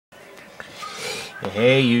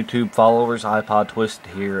Hey YouTube followers, iPod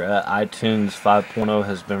Twisted here. iTunes 5.0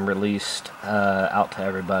 has been released out to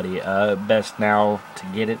everybody. Best now to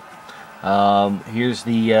get it. Here's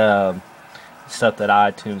the stuff that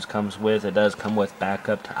iTunes comes with. It does come with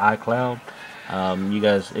backup to iCloud. You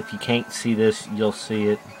guys, if you can't see this, you'll see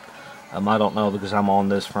it. I don't know because I'm on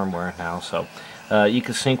this firmware now. So you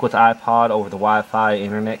can sync with iPod over the Wi-Fi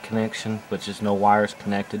internet connection, which is no wires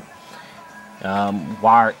connected.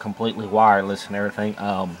 Completely wireless and everything.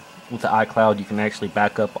 With the iCloud, you can actually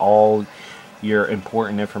back up all your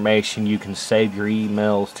important information. You can save your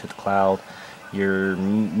emails to the cloud, your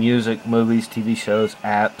music, movies, TV shows,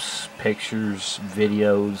 apps, pictures,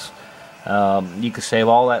 videos. You can save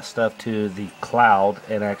all that stuff to the cloud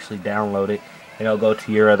and actually download it, and it'll go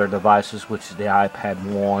to your other devices, which is the iPad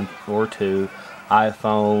 1 or 2,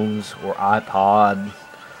 iPhones or iPod.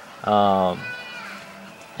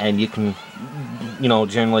 And you can,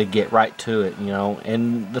 generally get right to it,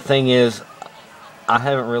 And the thing is, I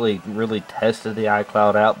haven't really tested the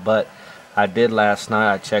iCloud out, but I did last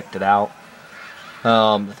night. I checked it out.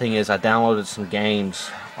 The thing is, I downloaded some games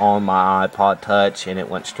on my iPod Touch, and it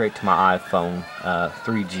went straight to my iPhone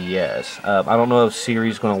 3GS. I don't know if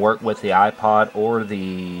Siri's going to work with the iPod or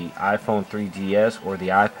the iPhone 3GS or the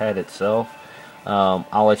iPad itself.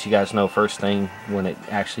 I'll let you guys know first thing when it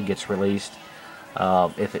actually gets released.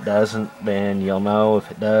 If it doesn't, then you'll know.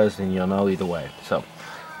 If it does, then you'll know either way. So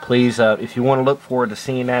please, if you want to look forward to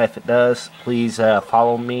seeing that, if it does, please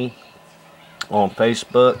follow me on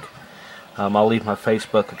Facebook. I'll leave my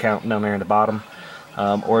Facebook account down there in the bottom.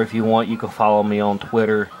 Or if you want, you can follow me on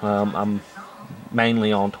Twitter. I'm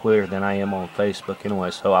mainly on Twitter than I am on Facebook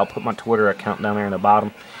anyway. So I'll put my Twitter account down there in the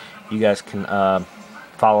bottom. You guys can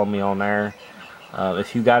follow me on there.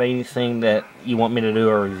 If you got anything that you want me to do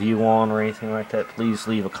a review on or anything like that, please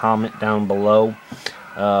leave a comment down below.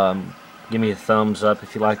 Give me a thumbs up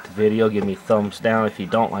if you like the video. Give me a thumbs down if you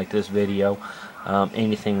don't like this video.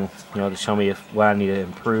 Anything, to show me what I need to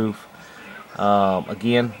improve.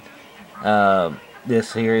 Again,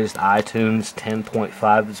 this here is the iTunes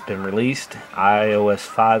 10.5 that's been released. iOS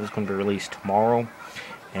 5 is going to be released tomorrow,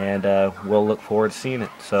 and we'll look forward to seeing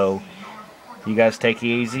it. So you guys take it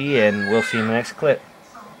easy, and we'll see you in the next clip.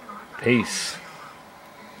 Peace.